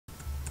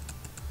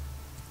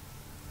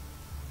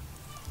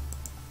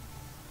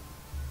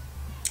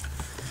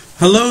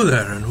Hello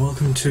there, and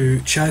welcome to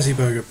Chazzy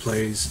Burger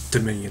Plays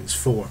Dominions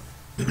 4.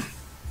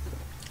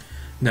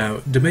 Now,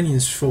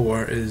 Dominions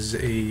 4 is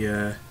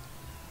a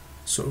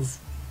sort of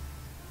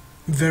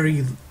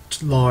very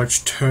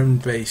large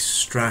turn-based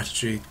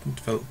strategy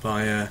developed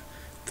by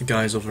the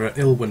guys over at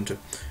Illwinter.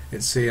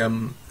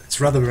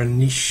 It's rather a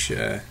niche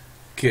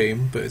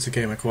game, but it's a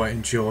game I quite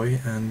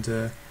enjoy,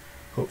 and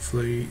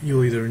hopefully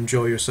you'll either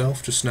enjoy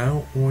yourself just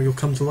now, or you'll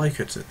come to like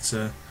it. It's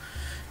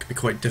can be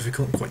quite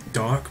difficult and quite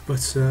dark,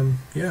 but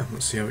yeah,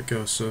 let's see how it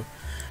goes. So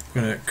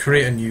we're going to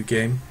create a new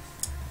game,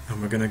 and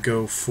we're going to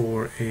go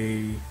for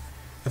I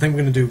think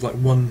we're going to do like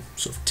one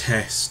sort of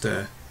test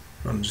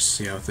run just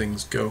to see how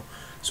things go.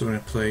 So we're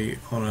going to play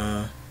on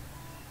a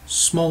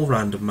small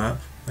random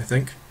map, I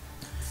think.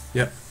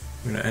 Yep,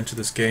 we're going to enter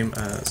this game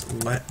as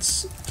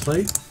Let's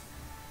Play.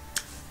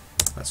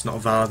 That's not a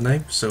valid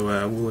name,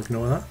 so we'll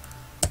ignore that.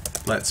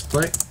 Let's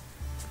Play.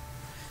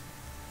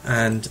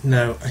 And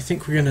now I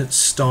think we're going to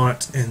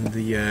start in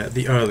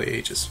the early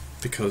ages,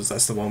 because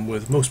that's the one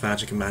with most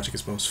magic, and magic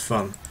is most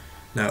fun.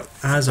 Now,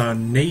 as our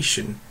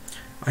nation,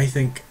 I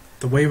think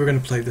the way we're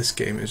going to play this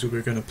game is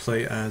we're going to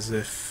play as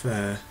if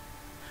I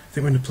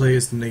think we're going to play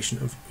as the nation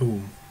of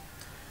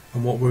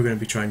and what we're going to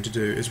be trying to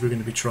do is we're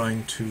going to be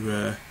trying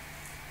to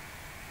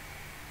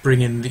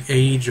bring in the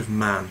age of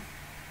man,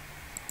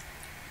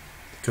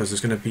 because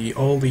there's going to be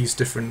all these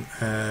different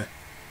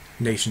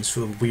nations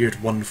full of weird,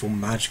 wonderful,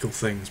 magical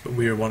things, but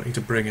we are wanting to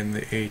bring in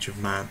the age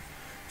of man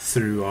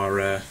through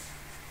our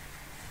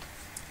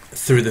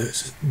through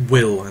the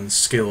will and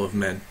skill of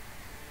men.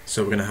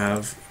 So we're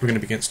going to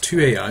be against two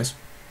AIs,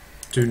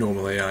 two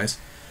normal AIs,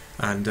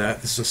 and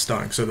this is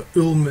starting. So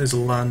the is a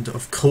land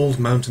of cold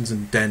mountains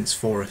and dense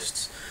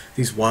forests.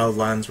 These wild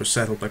lands were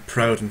settled by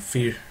proud and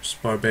fierce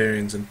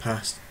barbarians in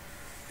past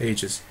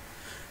ages.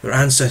 Their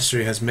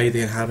ancestry has made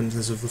the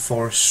inhabitants of the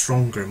forest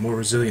stronger and more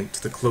resilient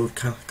to the cold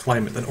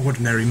climate than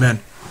ordinary men.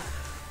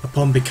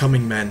 Upon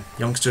becoming men,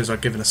 youngsters are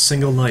given a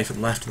single life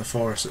and left in the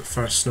forest at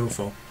first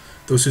snowfall.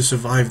 Those who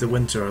survive the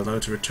winter are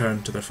allowed to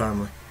return to their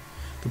family.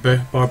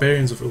 The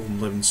barbarians of Ulm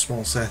live in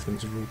small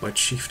settlements ruled by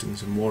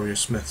chieftains and warrior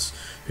smiths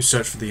who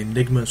search for the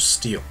Enigma of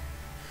Steel.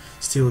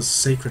 Steel is a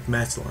sacred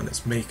metal, and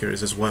its maker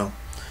is as well.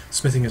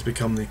 Smithing has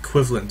become the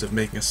equivalent of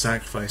making a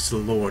sacrifice to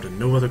the Lord, and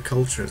no other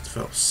culture has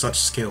developed such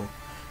skill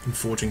in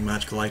forging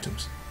magical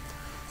items.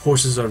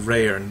 Horses are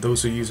rare, and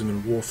those who use them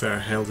in warfare are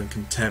held in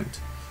contempt.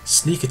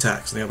 Sneak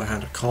attacks, on the other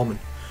hand, are common.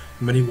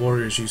 Many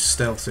warriors use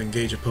stealth to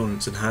engage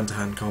opponents in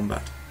hand-to-hand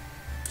combat.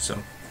 So,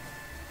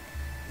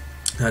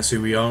 that's who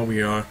we are.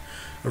 We are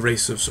a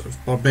race of sort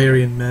of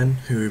barbarian men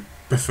who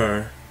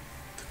prefer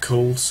the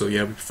cold, so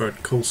yeah, we prefer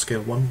cold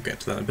scale 1, we'll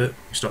get to that in a bit,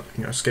 we start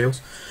looking at our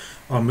scales.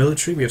 Our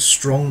military, we have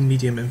strong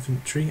medium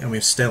infantry, and we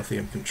have stealthy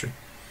infantry.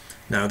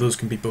 Now those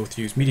can be both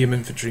used. Medium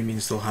infantry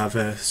means they'll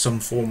have some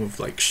form of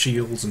like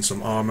shields and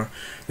some armour.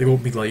 They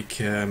won't be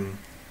like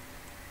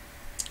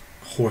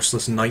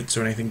horseless knights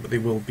or anything, but they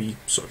will be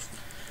sort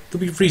of, they'll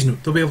be reasonable,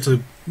 they'll be able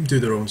to do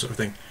their own sort of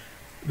thing.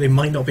 They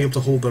might not be able to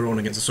hold their own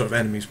against the sort of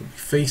enemies we'll be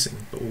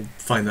facing, but we'll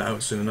find that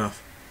out soon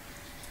enough.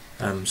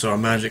 So our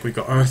magic, we've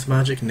got earth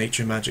magic,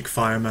 nature magic,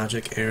 fire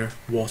magic, air,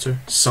 water,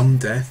 some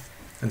death,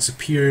 and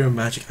superior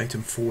magic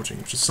item forging,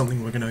 which is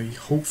something we're going to be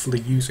hopefully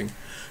using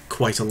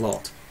quite a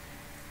lot.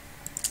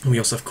 And we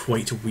also have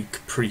quite weak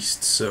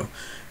priests, so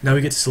now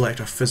we get to select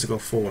our physical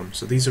form.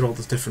 So these are all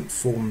the different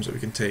forms that we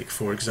can take.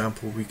 For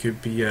example, we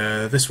could be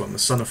this one, the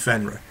Son of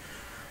Fenrir,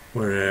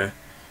 where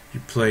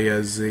you play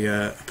as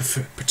a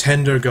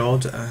pretender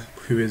god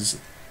who is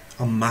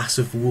a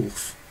massive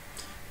wolf.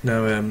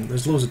 Now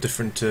there's loads of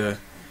different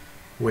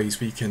ways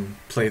we can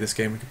play this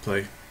game. We can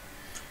play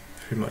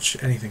pretty much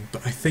anything,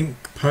 but I think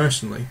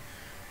personally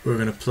we're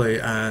going to play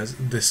as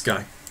this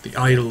guy, the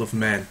Idol of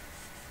Men.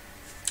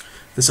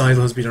 This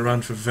idol has been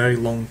around for a very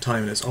long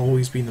time, and it's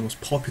always been the most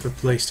popular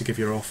place to give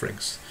your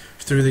offerings.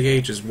 Through the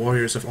ages,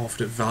 warriors have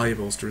offered it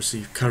valuables to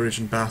receive courage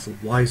in battle,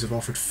 wives have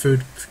offered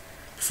food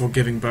before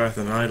giving birth,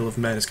 and the idol of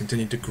men has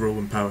continued to grow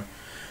in power.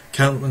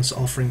 Countless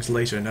offerings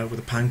later, now with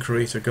the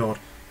Pancreator god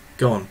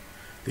gone,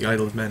 the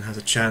idol of men has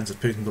a chance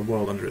of putting the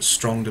world under its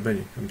strong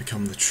dominion and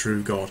become the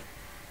true god.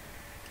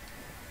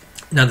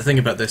 Now the thing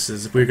about this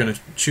is we're going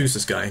to choose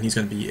this guy, and he's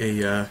going to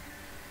be an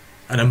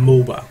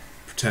immobile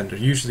pretender.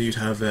 Usually you'd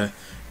have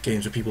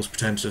games where people's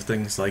pretenders are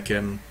things like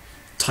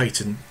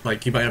Titan,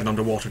 like you might have an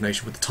underwater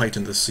nation with the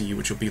Titan of the sea,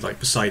 which will be like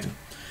Poseidon,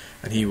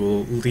 and he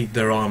will lead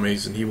their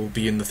armies and he will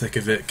be in the thick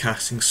of it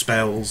casting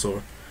spells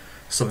or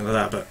something like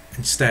that. But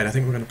instead I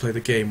think we're going to play the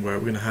game where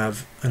we're going to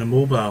have an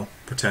immobile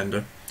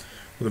pretender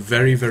with a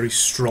very, very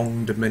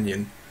strong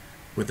dominion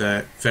with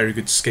very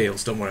good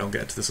scales. Don't worry, I'll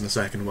get to this in a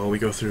second while we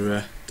go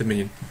through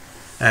dominion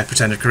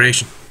pretender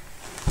creation.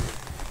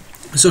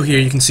 So here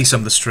you can see some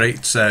of the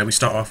traits. We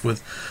start off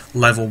with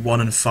level 1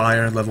 in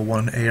fire, level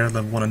 1 in air,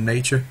 level 1 in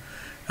nature.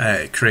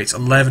 It creates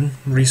 11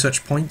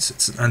 research points.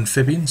 It's an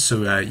amphibian,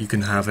 so you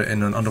can have it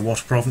in an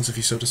underwater province if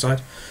you so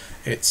decide.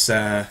 It's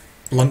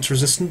blunt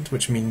resistant,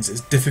 which means it's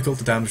difficult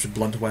to damage with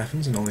blunt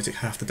weapons and only take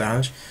half the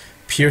damage.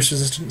 Pierce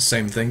resistant,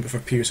 same thing, but for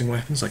piercing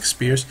weapons like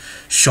spears.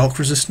 Shock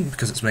resistant,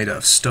 because it's made out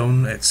of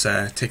stone, it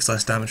takes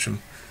less damage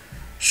from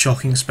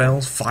shocking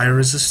spells. Fire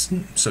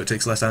resistant, so it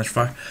takes less damage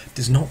from fire. It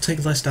does not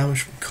take less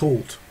damage from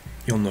cold,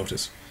 you'll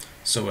notice.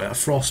 So a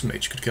frost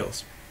mage could kill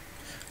us.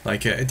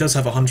 Like, it does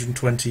have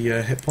 120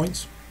 hit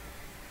points,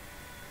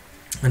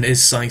 and it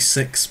is size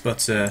 6,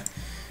 but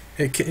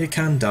it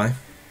can die.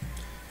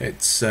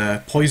 It's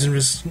poison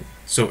resistant,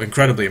 so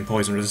incredibly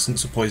poison resistant,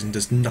 so poison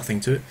does nothing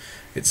to it.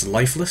 It's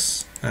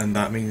lifeless, and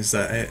that means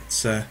that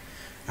it's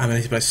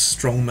emanated by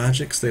strong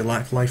magics. They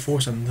lack life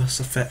force and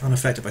thus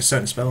unaffected by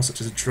certain spells such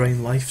as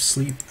Drain Life,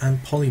 Sleep,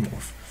 and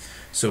Polymorph.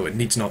 So it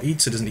needs not eat,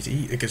 so it doesn't need to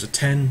eat. It gives a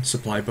 10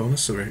 supply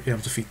bonus, so we're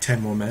able to feed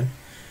 10 more men.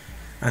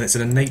 And it's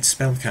an innate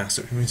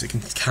spellcaster, which means it can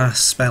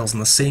cast spells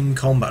in the same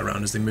combat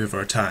round as they move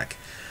or attack.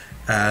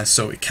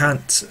 So it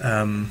can't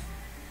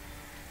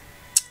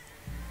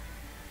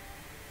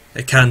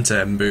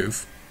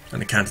move,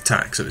 and it can't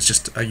attack, so it's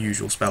just a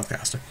usual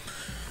spellcaster.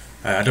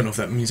 I don't know if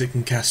that means it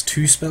can cast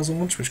 2 spells at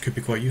once, which could be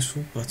quite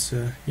useful, but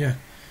yeah.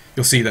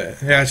 You'll see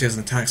that it actually has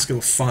an attack skill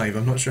of 5.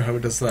 I'm not sure how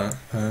it does that.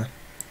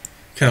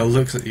 Kind of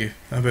looks at you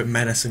a bit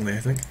menacingly, I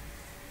think.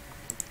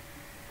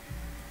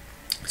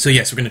 So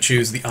yes, we're going to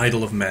choose the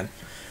Idol of Men.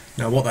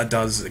 Now what that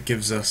does, it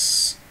gives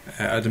us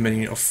a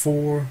Dominion of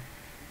 4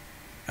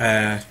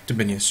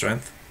 Dominion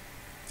Strength,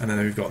 and then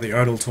we've got the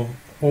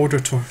Order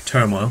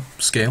Turmoil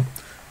scale,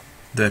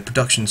 the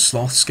Production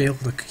Sloth scale,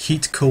 the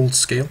Heat Cold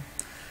scale,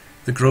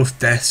 the Growth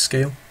Death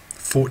scale,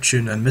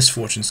 Fortune and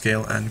Misfortune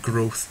scale, and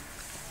Growth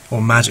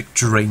or Magic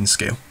Drain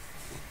scale.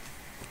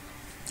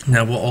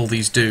 Now what all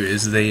these do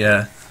is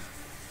they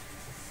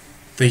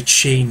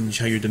change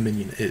how your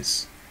Dominion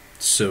is.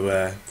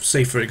 So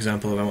say for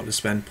example I want to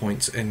spend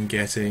points in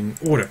getting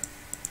Order.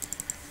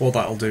 What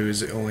that'll do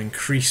is it will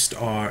increase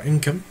our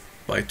income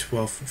by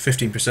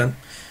 15%,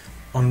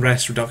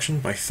 unrest reduction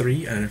by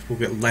 3, and we'll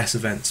get less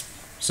events.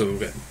 So we'll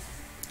get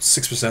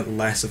 6%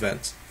 less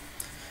events.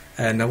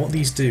 Now what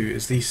these do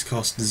is these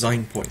cost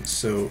design points.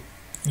 So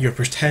your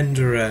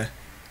Pretender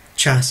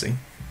chassis,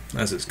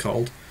 as it's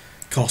called,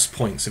 costs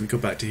points. So if we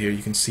go back to here,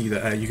 you can see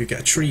that you could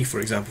get a tree, for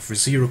example, for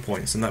 0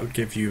 points, and that would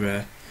give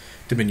you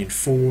Dominion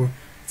 4,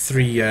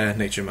 3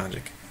 nature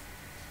magic,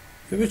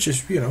 which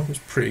is, you know, is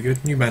pretty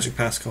good. New magic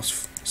pass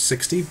costs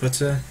 60,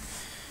 but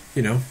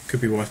you know,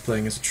 could be worth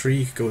playing as a tree.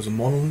 You could go as a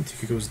monolith, you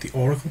could go as the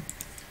Oracle.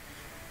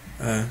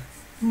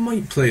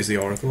 Might play as the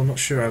Oracle, I'm not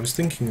sure. I was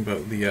thinking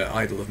about the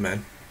Idol of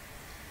Men,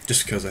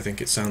 just because I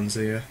think it sounds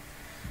a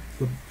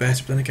little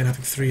better, but then again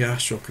having 3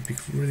 Astral could be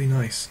really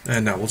nice.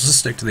 And now we'll just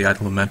stick to the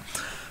Idol of Men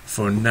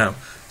for now.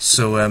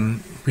 So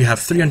we have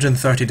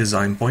 330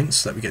 design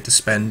points that we get to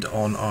spend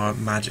on our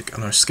magic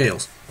and our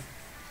scales.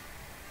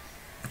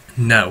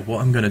 Now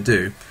what I'm going to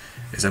do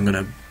is I'm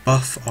going to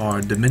buff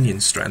our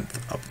Dominion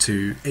strength up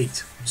to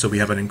 8, so we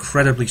have an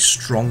incredibly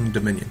strong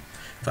Dominion.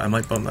 In fact, I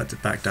might bump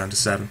that back down to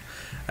 7,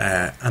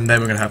 and then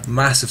we're going to have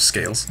massive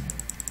scales.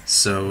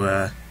 So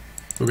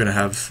we're going to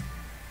have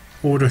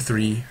Order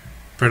 3,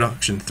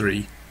 Production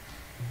 3,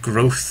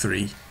 Growth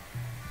 3,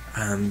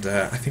 and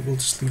I think we'll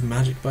just leave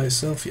Magic by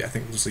itself. Yeah, I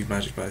think we'll just leave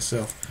Magic by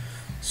itself.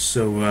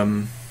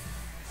 So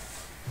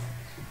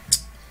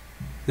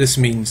this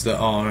means that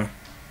our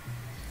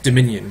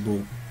Dominion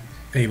will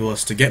enable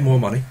us to get more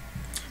money,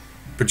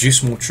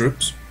 produce more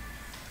troops,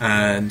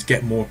 and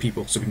get more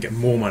people, so we can get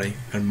more money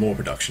and more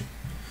production.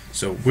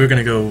 So we're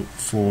going to go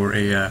for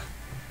a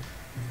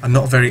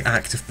not very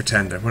active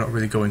Pretender. We're not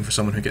really going for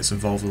someone who gets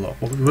involved a lot.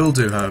 What we will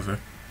do, however,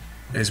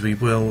 is we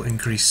will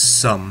increase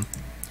some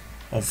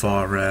of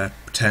our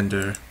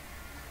Pretender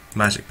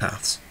magic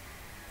paths.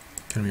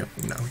 Can we?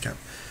 No, we can't.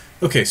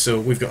 Okay, so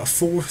we've got a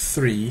 4,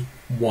 3,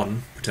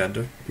 1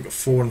 Pretender. We've got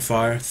 4 in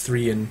fire,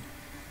 3 in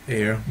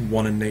air,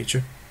 1 in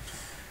nature.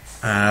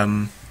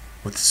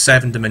 With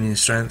 7 Dominion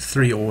strength,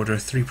 3 order,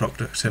 3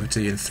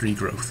 productivity, and 3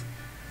 growth.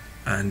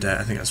 And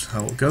I think that's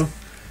how it'll go.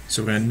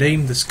 So we're going to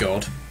name this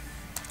god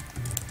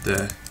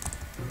the...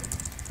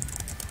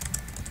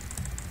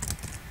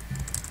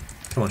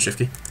 Come on, Shift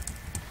key.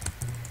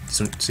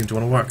 Doesn't seem to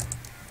want to work.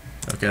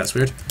 Okay, that's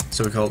weird.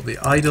 So we call it the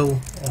Idol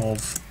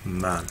of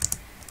Man.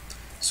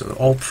 So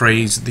all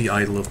praise the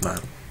Idol of Man.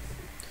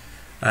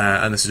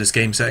 And this is just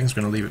game settings.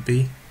 We're going to leave it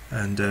be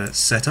and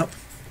set up.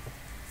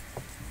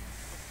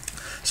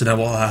 So now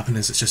what will happen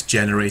is it's just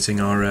generating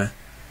our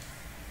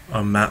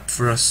map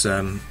for us.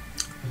 You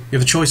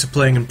have the choice of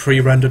playing in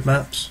pre-rendered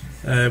maps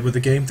with the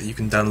game that you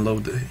can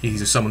download that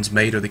either someone's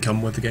made or they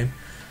come with the game.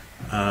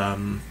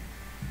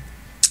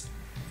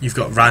 You've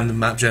got random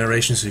map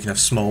generation, so you can have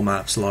small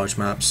maps, large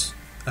maps,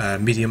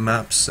 medium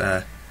maps,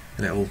 and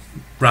it will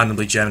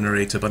randomly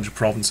generate a bunch of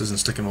provinces and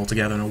stick them all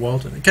together in a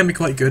world. And it can be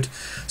quite good.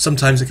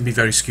 Sometimes it can be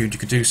very skewed. You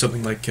could do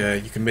something like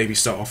you can maybe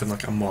start off in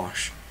like a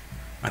marsh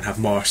and have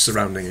marsh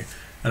surrounding you.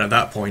 And at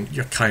that point,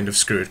 you're kind of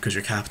screwed because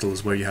your capital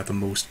is where you have the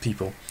most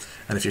people.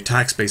 And if your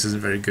tax base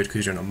isn't very good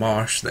because you're in a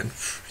marsh, then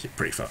you're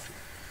pretty fucked.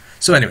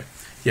 So anyway,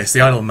 yes,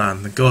 the Idol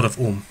Man, the god of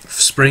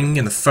spring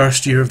in the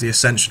first year of the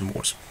Ascension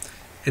Wars.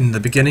 In the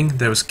beginning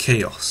there was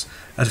chaos.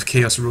 Out of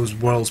chaos arose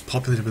worlds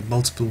populated with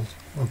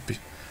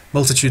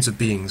multitudes of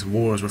beings.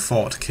 Wars were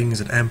fought, kings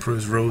and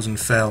emperors rose and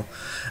fell,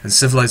 and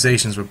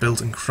civilizations were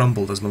built and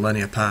crumbled as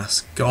millennia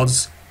passed.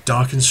 Gods,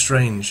 dark and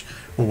strange,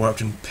 were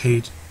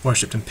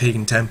worshipped in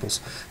pagan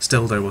temples.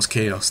 Still there was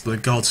chaos. The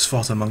gods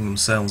fought among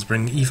themselves,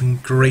 bringing even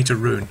greater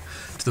ruin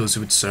to those who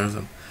would serve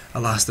them.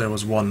 Alas, there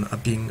was one, a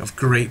being of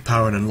great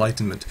power and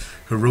enlightenment,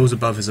 who rose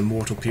above his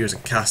immortal peers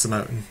and cast them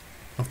out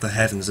of the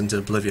heavens into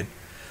oblivion.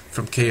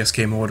 From chaos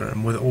came order,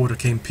 and with order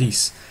came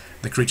peace.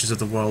 The creatures of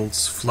the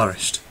worlds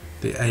flourished.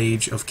 The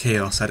age of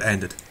chaos had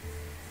ended.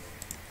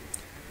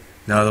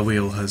 Now the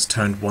wheel has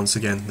turned once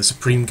again. The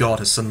supreme god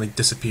has suddenly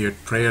disappeared.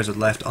 Prayers are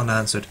left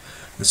unanswered.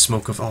 The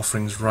smoke of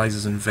offerings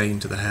rises in vain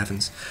to the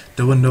heavens.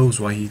 No one knows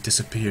why he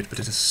disappeared, but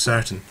it is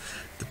certain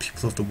the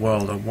people of the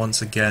world are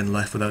once again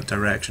left without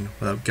direction,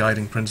 without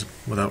guiding principle,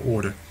 without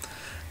order.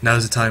 Now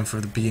is the time for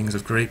the beings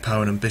of great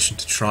power and ambition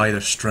to try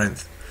their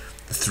strength.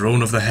 The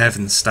throne of the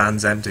heavens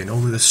stands empty, and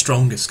only the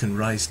strongest can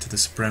rise to the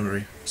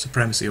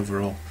supremacy over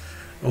all.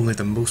 Only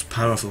the most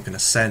powerful can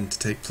ascend to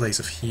take place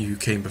of he who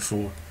came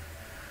before.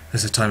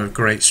 This is a time of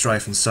great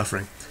strife and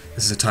suffering.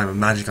 This is a time of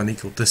magic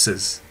unequalled. This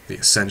is the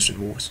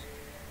Ascension Wars.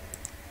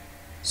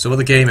 So what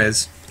the game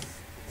is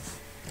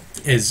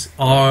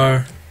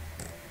our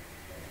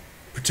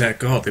protect.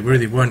 God, they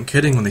really weren't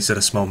kidding when they said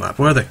a small map,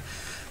 were they?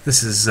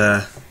 This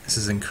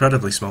is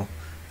incredibly small.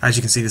 As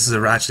you can see, this is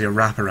actually a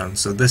wraparound.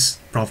 So this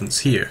province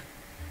here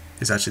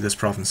is actually this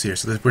province here.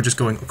 So we're just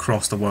going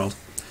across the world.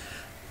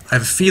 I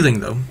have a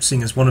feeling, though,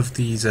 seeing as one of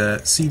these,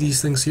 see these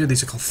things here?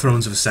 These are called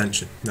Thrones of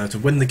Ascension. Now, to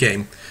win the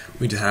game,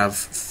 we need to have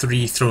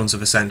 3 Thrones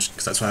of Ascension,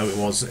 because that's how it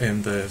was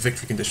in the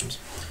victory conditions.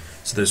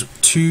 So there's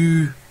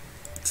 2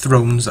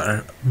 thrones that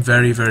are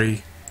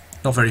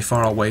not very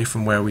far away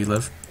from where we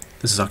live.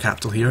 This is our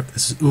capital here.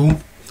 This is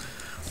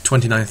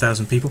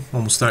 29,000 people,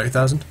 almost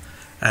 30,000.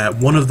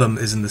 One of them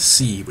is in the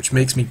sea, which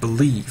makes me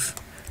believe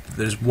that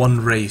there's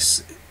one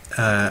race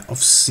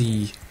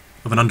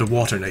of an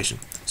underwater nation.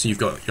 So you've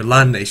got your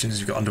land nations,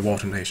 you've got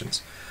underwater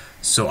nations.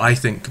 So I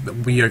think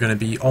that we are going to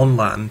be on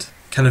land,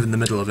 kind of in the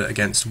middle of it,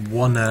 against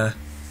one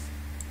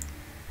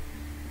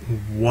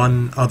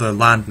other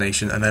land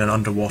nation and then an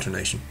underwater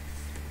nation.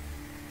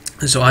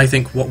 And so I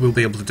think what we'll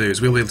be able to do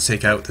is we'll be able to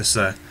take out this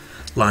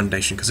land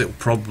nation, because it will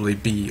probably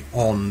be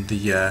on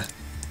the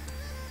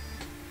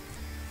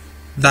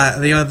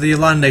the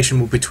land nation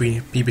will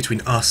be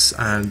between us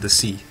and the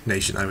sea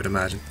nation, I would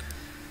imagine.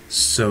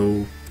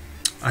 So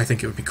I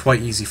think it would be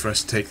quite easy for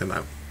us to take them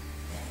out.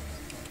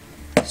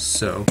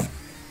 So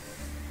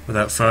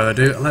without further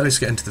ado, let's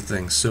get into the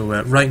things.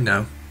 So right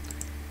now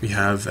we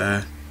have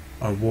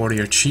our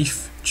warrior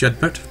chief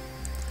Judbert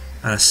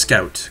and a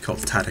scout called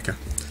Tadika.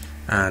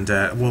 And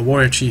well,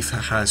 warrior chief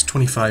has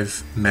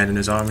 25 men in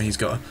his army. He's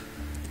got a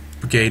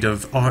brigade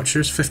of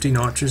archers, 15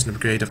 archers, and a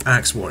brigade of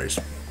axe warriors.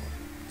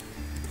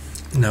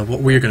 Now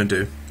what we're going to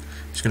do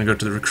is going to go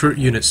to the recruit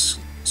units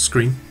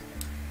screen.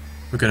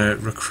 We're going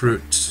to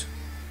recruit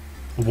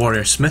a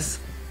warrior smith,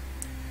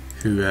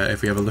 who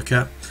if we have a look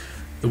at,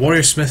 the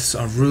warrior smiths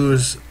are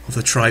rulers of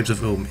the tribes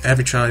of Ulm.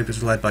 Every tribe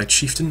is led by a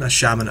chieftain, a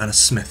shaman, and a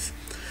smith.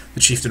 The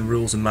chieftain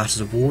rules in matters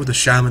of war, the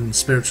shaman in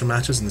spiritual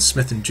matters, and the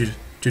smith in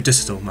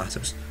judicial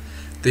matters.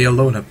 They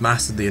alone have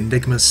mastered the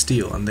Enigma of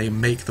Steel, and they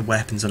make the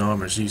weapons and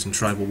armours used in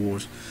tribal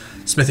wars.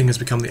 Smithing has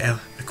become the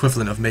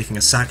equivalent of making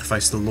a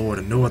sacrifice to the Lord,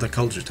 and no other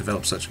culture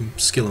develops such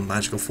skill in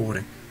magical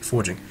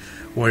forging.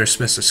 Warrior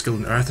smiths are skilled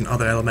in earth and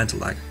other elemental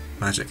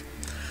magic.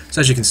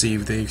 So as you can see,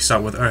 they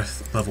start with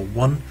earth level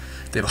 1.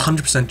 They have a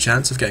 100%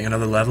 chance of getting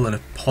another level in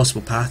a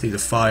possible path, either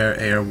fire,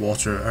 air,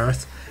 water, or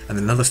earth, and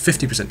then another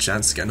 50%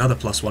 chance to get another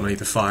 +1 on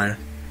either fire,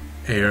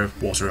 air,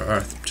 water, or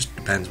earth. Just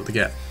depends what they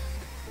get.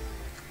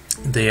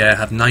 They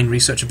have 9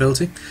 research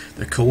ability.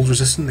 They're cold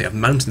resistant. They have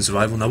mountain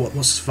survival. Now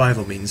what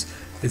survival means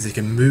is they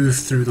can move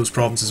through those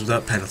provinces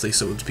without penalty,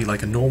 so it would be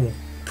like a normal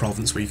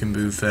province where you can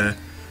move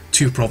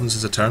 2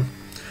 provinces a turn.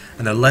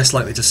 And they're less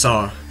likely to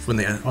starve when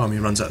the army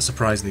runs out of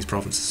supplies in these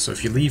provinces. So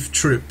if you leave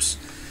troops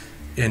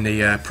in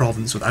a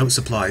province without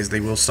supplies,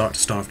 they will start to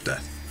starve to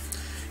death.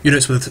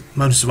 Units with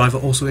mountain survival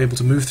are also able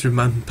to move through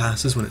mountain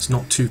passes when it's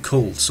not too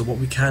cold. So what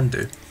we can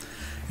do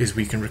is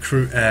we can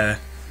recruit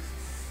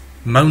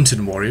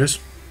mountain warriors,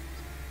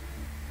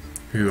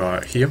 who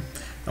are here,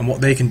 and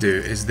what they can do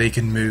is they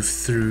can move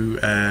through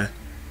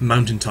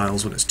mountain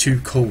tiles when it's too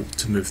cold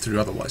to move through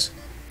otherwise.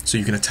 So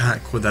you can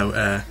attack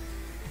without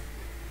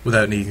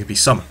needing to be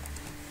summer.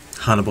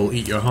 Hannibal,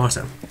 eat your heart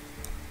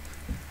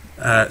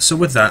out. So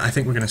with that, I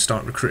think we're going to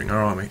start recruiting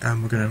our army,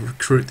 and we're going to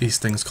recruit these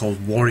things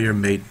called warrior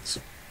maidens.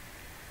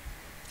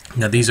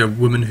 Now these are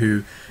women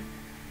who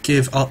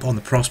give up on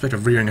the prospect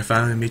of rearing a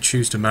family and may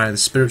choose to marry the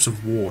spirits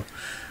of war.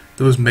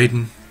 Those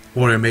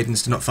warrior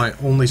maidens do not fight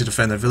only to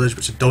defend their village,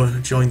 but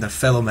to join their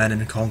fellow men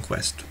in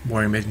conquest.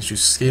 Warrior maidens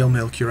use scale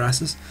mail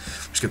cuirasses,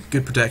 which give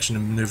good protection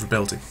and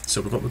maneuverability.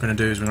 So what we're going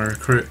to do is we're going to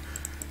recruit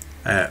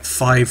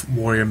 5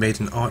 warrior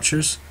maiden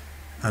archers,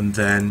 and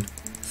then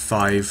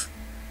 5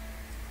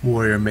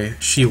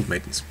 shield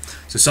maidens.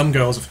 So some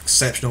girls of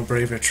exceptional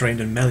bravery are trained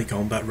in melee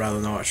combat rather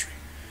than archery.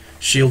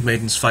 Shield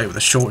maidens fight with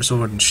a short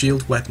sword and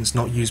shield, weapons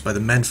not used by the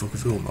menfolk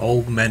of Ulm.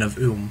 All men of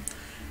Ulm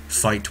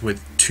fight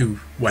with 2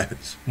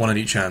 weapons, one in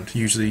each hand,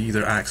 usually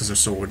either axes or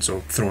swords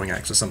or throwing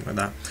axes or something like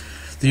that.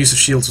 The use of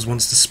shields was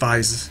once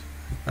despised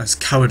as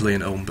cowardly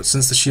in Ulm, but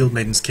since the shield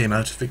maidens came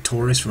out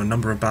victorious from a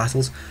number of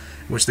battles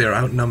in which they are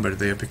outnumbered,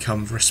 they have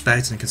become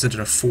respected and considered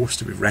a force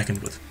to be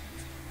reckoned with.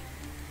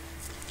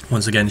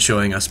 Once again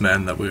showing us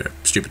men that we're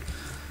stupid.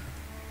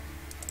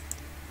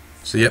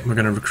 So yep, we're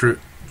going to recruit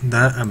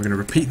that and we're going to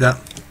repeat that.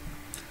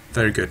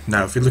 Very good.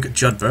 Now if we look at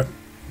Judbert,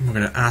 we're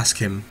going to ask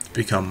him to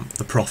become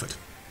the prophet.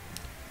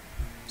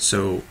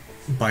 So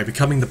by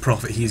becoming the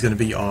prophet, he's going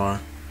to be our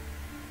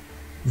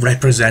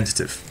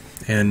representative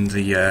in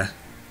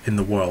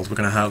the world. We're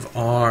going to have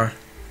our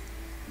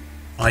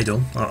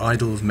idol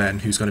of men,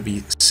 who's going to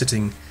be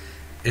sitting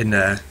in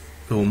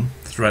Ulm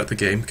throughout the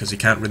game, because he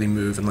can't really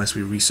move unless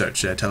we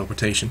research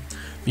teleportation.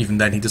 Even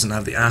then, he doesn't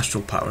have the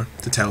astral power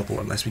to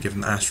teleport unless we give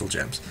him astral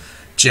gems.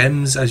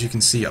 Gems, as you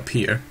can see up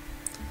here,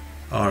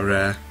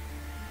 are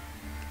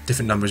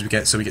different numbers we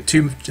get. So we get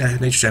 2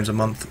 nature gems a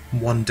month,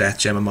 1 death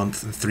gem a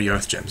month, and 3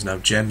 earth gems. Now,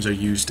 gems are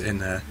used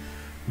in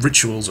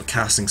rituals or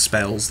casting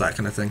spells, that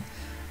kind of thing.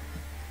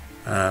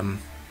 And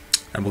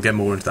we'll get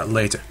more into that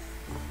later.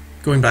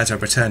 Going back to our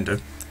pretender's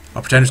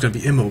going to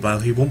be immobile.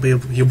 He'll be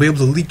able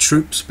to lead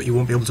troops, but he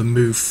won't be able to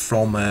move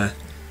from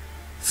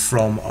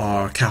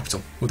our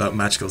capital without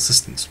magical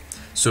assistance.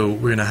 So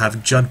we're going to have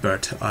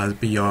Judbert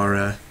be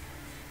our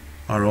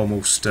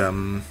almost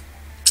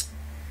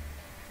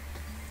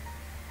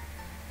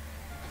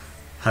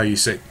how you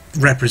say,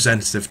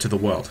 representative to the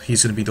world.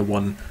 He's going to be the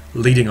one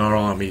leading our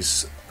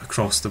armies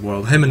across the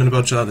world. Him and a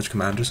bunch of other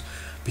commanders,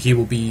 but he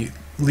will be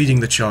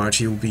leading the charge.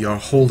 He will be our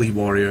holy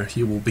warrior.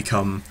 He will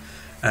become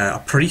a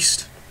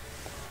priest,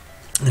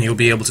 and he'll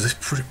be able to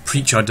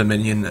preach our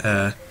dominion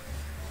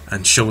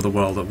and show the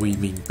world that we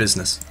mean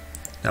business.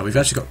 Now we've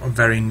actually got a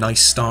very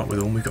nice start with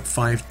Ulm. We've got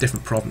 5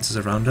 different provinces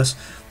around us.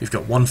 We've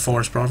got 1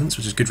 forest province,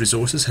 which is good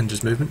resources,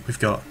 hinders movement. We've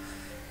got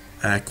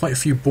quite a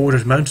few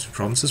bordered mountain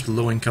provinces with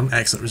low income,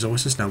 excellent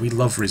resources. Now we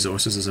love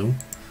resources as Ulm.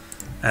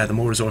 The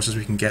more resources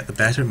we can get, the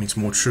better. It means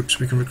more troops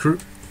we can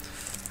recruit.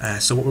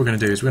 So what we're going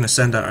to do is we're going to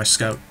send out our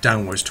scout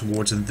downwards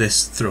towards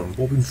this throne.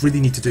 What we really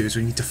need to do is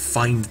we need to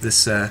find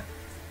this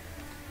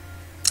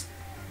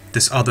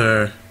this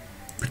other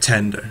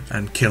pretender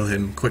and kill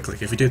him quickly.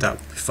 If we do that,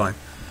 we'll be fine.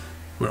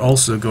 We're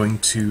also going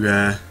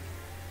to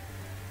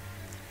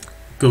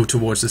go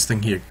towards this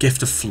thing here,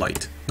 Gift of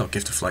Flight. Not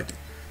Gift of Flight,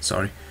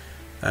 sorry.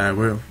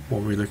 What were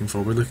we looking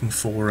for? We're looking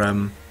for,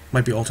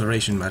 might be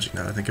alteration magic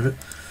now that I think of it.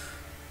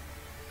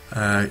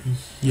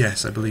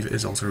 Yes, I believe it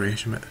is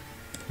alteration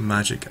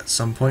magic at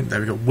some point. There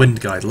we go, Wind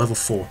Guide, level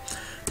 4.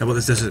 Now what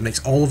this does is it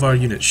makes all of our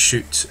units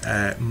shoot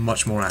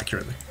much more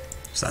accurately.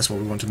 So that's what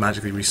we want to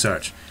magically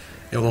research.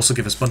 It will also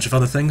give us a bunch of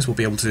other things. We'll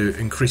be able to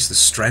increase the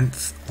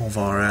strength of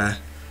our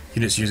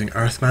units using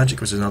earth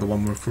magic, which is another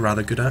one we're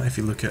rather good at. If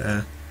you look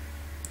at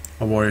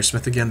a warrior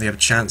smith again, they have a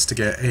chance to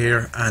get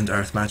air and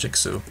earth magic.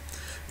 So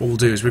what we'll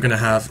do is we're going to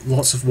have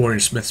lots of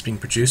warrior smiths being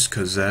produced,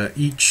 because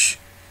each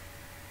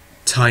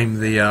time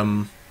they're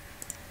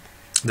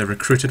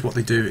recruited, what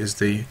they do is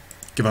they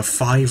give a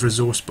 5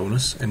 resource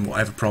bonus in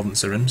whatever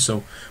province they're in.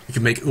 So we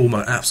can make Ulm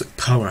an absolute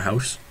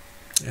powerhouse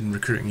in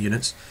recruiting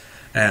units.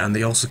 And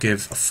they also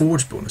give a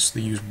forge bonus.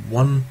 They use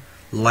 1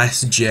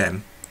 less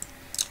gem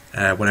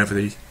whenever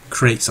they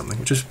create something,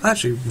 which is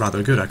actually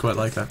rather good. I quite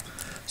like that.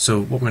 So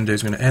what we're going to do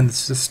is we're going to end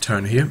this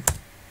turn here.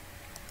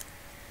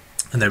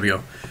 And there we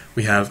go.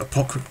 We have a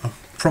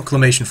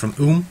proclamation from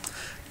Ulm.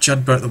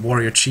 Judbert the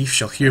warrior chief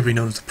shall here be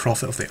known as the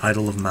prophet of the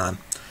idol of man.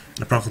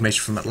 And a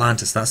proclamation from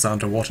Atlantis, that's the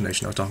underwater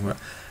nation I was talking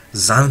about.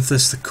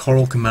 Xanthus the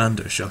coral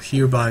commander shall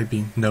hereby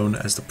be known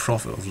as the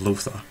prophet of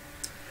Lothar.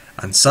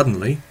 And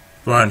suddenly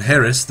Baron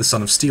Harris, the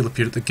son of Steel,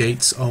 appeared at the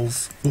gates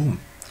of Ulm.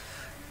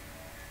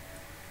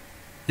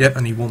 Yep,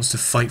 and he wants to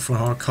fight for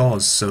our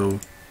cause,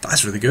 so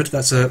that's really good.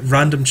 That's a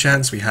random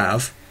chance we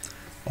have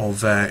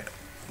of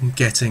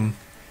getting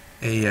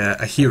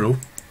a hero,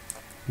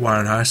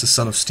 Warren Harris, the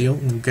son of Steel.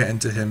 We'll get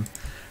into him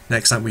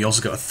next time. We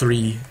also got a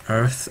 3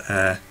 earth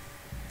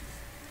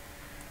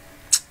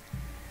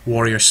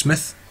warrior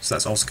smith, so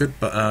that's also good.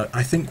 But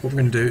I think what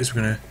we're going to do is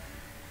we're going to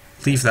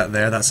leave that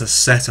there. That's a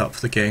setup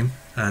for the game,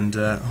 and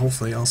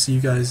hopefully I'll see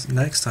you guys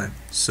next time.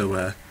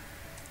 So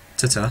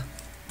ta-ta.